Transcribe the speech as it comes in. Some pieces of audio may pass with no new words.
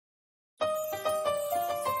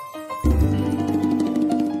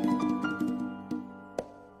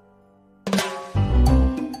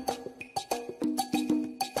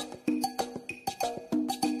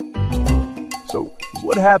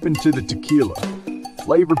what happened to the tequila?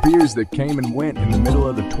 Flavor beers that came and went in the middle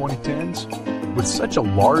of the 2010s? With such a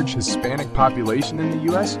large Hispanic population in the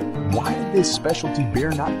US, why did this specialty beer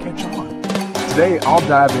not catch on? Today, I'll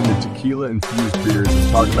dive into tequila-infused beers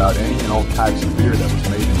and talk about any and all types of beer that was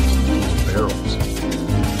made in tequila barrels.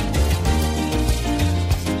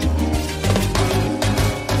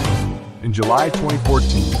 In July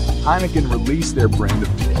 2014, Heineken released their brand of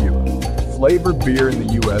tequila, flavored beer in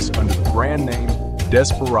the US under the brand name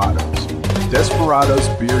Desperados. Desperados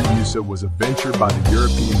Beer USA was a venture by the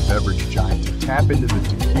European beverage giant to tap into the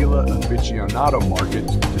tequila aficionado market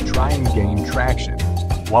to try and gain traction.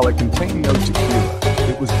 While it contained no tequila,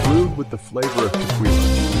 it was brewed with the flavor of tequila,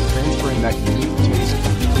 transferring that unique taste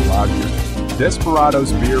into the lager.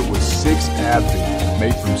 Desperados beer was 6 agave,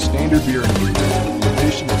 made from standard beer ingredients with the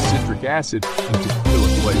addition of citric acid and tequila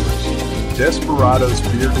flavors. Desperados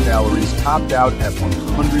beer calories topped out at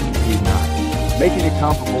 189, making it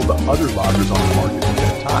comparable to other lagers on the market at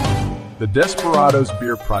that time. The Desperados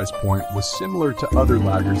beer price point was similar to other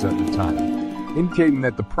lagers at the time, indicating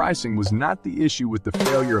that the pricing was not the issue with the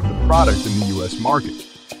failure of the product in the US market.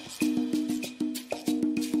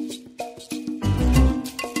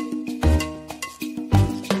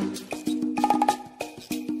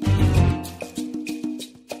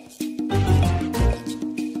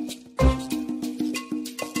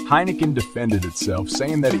 Heineken defended itself,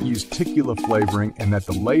 saying that it used tequila flavoring and that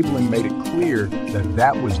the labeling made it clear that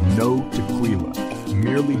that was no tequila,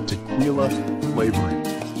 merely tequila flavoring.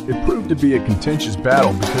 It proved to be a contentious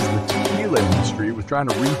battle because the tequila industry was trying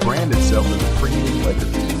to rebrand itself as a premium liquor.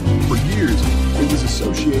 For years, it was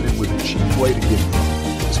associated with a cheap way to get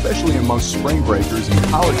drunk, especially amongst spring breakers and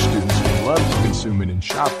college students who loved to consume it in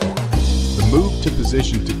shot form. The move to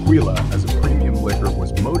position tequila as a premium liquor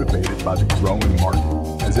was motivated by the growing market,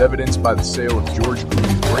 as evidenced by the sale of George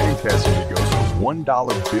Clooney's brand Casamigos for $1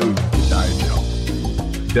 billion to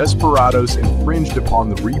Diageo. Desperados infringed upon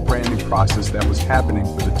the rebranding process that was happening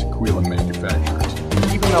for the tequila manufacturers.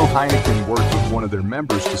 Even though Heineken worked with one of their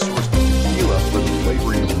members to source the tequila for the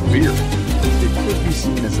flavoring of the beer, it could be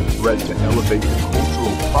seen as a threat to elevate the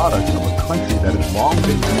cultural product of a country that has long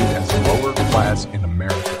been viewed as lower class in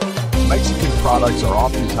America. Mexican products are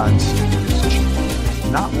oftentimes seen as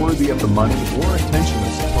cheap, not worthy of the money or attention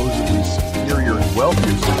of supposedly superior and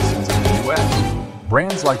wealthier citizens in the U.S.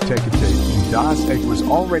 Brands like Tecate and Dos Equis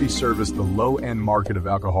already service the low-end market of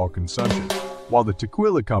alcohol consumption, while the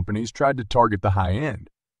tequila companies tried to target the high end.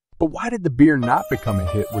 But why did the beer not become a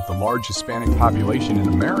hit with the large Hispanic population in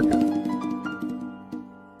America?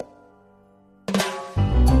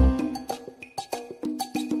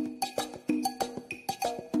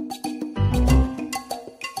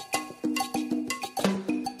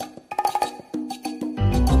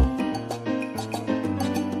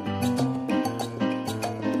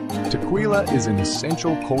 Tequila is an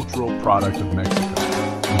essential cultural product of Mexico,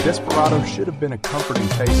 and Desperado should have been a comforting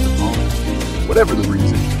taste of home. Whatever the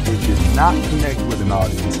reason, it did not connect with an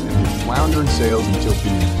audience and would flounder in sales until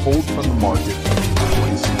being pulled from the market in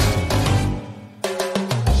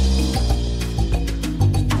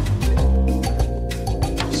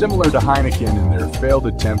 2016. Similar to Heineken in their failed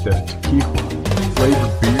attempt at a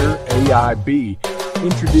tequila-flavored beer, AIB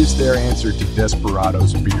introduced their answer to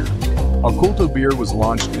Desperados beer. Oculto beer was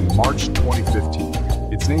launched in March 2015,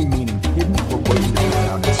 its name meaning hidden or waiting to be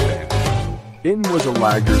found in Spanish. In was a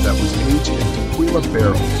lager that was aged in tequila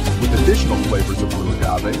barrels with additional flavors of blue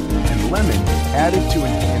agave and lemon added to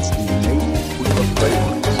enhance the innate tequila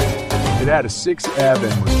flavorings. It had a 6 Av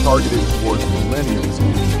and was targeted towards millennials in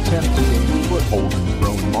an attempt to gain a foothold in the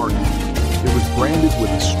growing market. It was branded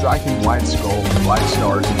with a striking white skull and black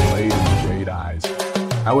stars inlaid in jade eyes.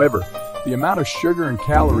 However, the amount of sugar and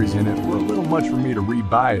calories in it were a little much for me to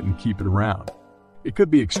rebuy it and keep it around. It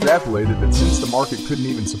could be extrapolated that since the market couldn't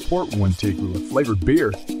even support one tequila-flavored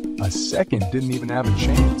beer, a second didn't even have a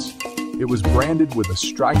chance. It was branded with a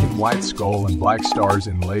striking white skull and black stars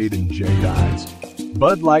inlaid in jade eyes.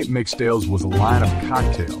 Bud Light Mixed Ales was a line of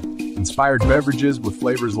cocktail-inspired beverages with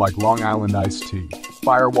flavors like Long Island Iced Tea,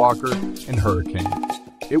 Firewalker, and Hurricane.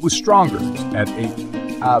 It was stronger at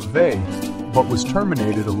 8 Ave, but was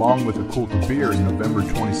terminated along with Oculto beer in November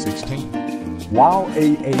 2016. While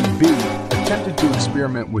AAB attempted to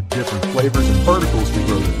experiment with different flavors and verticals to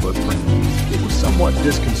grow their footprint, it was somewhat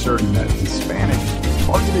disconcerting that Hispanic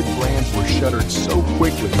targeted brands were shuttered so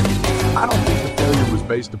quickly. I don't think the failure was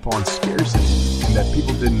based upon scarcity and that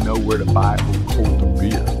people didn't know where to buy Oculto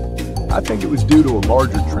beer. I think it was due to a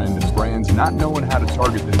larger trend in brands not knowing how to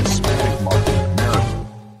target the Hispanic market in America.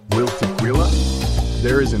 Will tequila?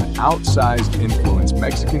 There is an outsized influence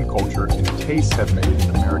Mexican culture and tastes have made in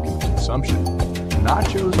American consumption.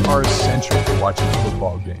 nachos are essential for watching a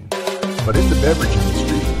football game. But in the beverage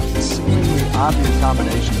industry, the seemingly obvious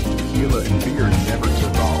combination of tequila and beer never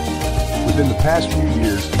took off. Within the past few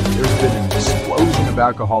years, there's been an explosion of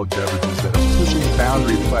alcoholic beverages that are pushing the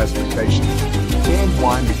boundary of classification. Canned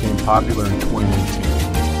wine became popular in 2018,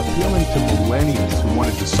 appealing to millennials who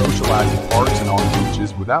wanted to socialize at parks and on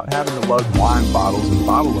beaches without having to lug wine bottles and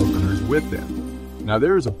bottle openers with them. Now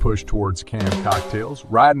there is a push towards canned cocktails,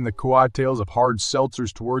 riding the coattails of hard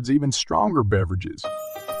seltzers towards even stronger beverages.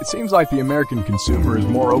 It seems like the American consumer is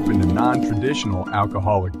more open to non-traditional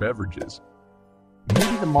alcoholic beverages.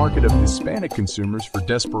 Maybe the market of Hispanic consumers for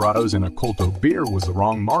desperados and oculto beer was the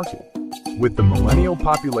wrong market. With the millennial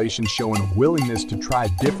population showing a willingness to try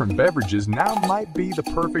different beverages, now might be the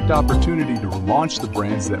perfect opportunity to relaunch the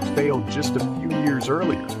brands that failed just a few years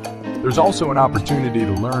earlier. There's also an opportunity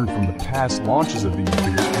to learn from the past launches of these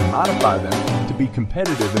beers and modify them to be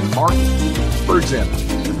competitive in the market. For example,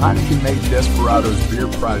 if Heineken made Desperado's beer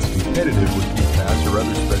price competitive with Pass or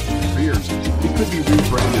other specialty beers, it could be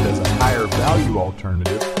rebranded as a higher value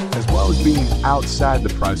alternative, as well as being outside the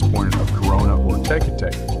price point of Corona or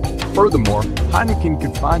Tecate. Furthermore, Heineken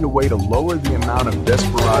could find a way to lower the amount of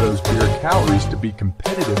Desperado's beer calories to be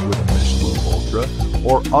competitive with a Michelob Ultra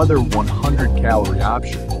or other 100-calorie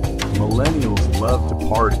option. Millennials love to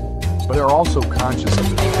party, but are also conscious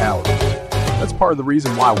of their calories. That's part of the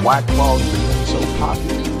reason why White Claw has become so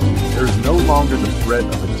popular. There is no longer the threat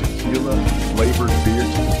of a tequila-flavored beer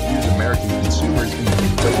to confuse American consumers into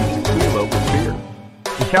conflating tequila with beer.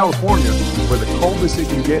 In California, where the coldest it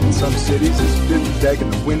can get in some cities is 50 deg in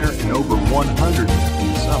the winter and over 100 in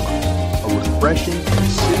the summer, a refreshing and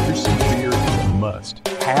citrusy beer is a must.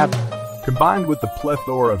 Have it. Combined with the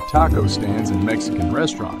plethora of taco stands and Mexican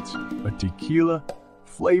restaurants, a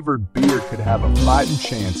tequila-flavored beer could have a fighting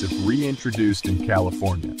chance if reintroduced in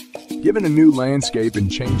California. Given a new landscape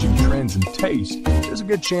and changing trends and taste, there's a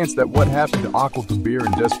good chance that what happened to oculto beer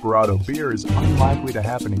and desperado beer is unlikely to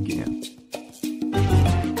happen again.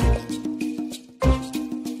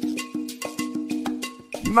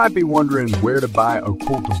 You might be wondering where to buy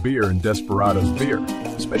oculto beer and desperados beer,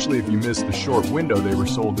 especially if you missed the short window they were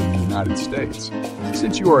sold in the United States.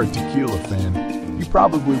 Since you are a tequila fan, you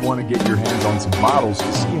probably want to get your hands on some bottles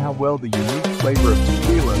to see how well the unique flavor of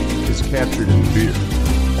tequila is captured in the beer.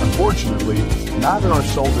 Unfortunately, neither are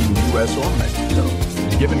sold in the US or Mexico,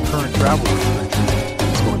 and given current travel restrictions,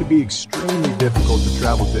 it's going to be extremely difficult to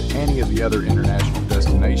travel to any of the other international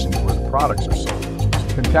destinations where the products are sold.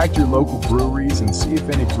 Contact your local breweries and see if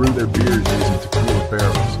any brew their beers using tequila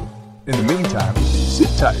barrels. In the meantime, sit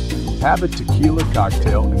tight, have a tequila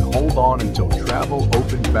cocktail, and hold on until travel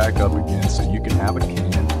opens back up again so you can have a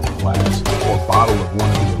can, glass, or bottle of one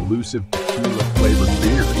of the elusive tequila-flavored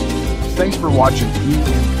beers. Thanks for watching. Eat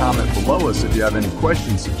and comment below us if you have any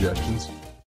question suggestions.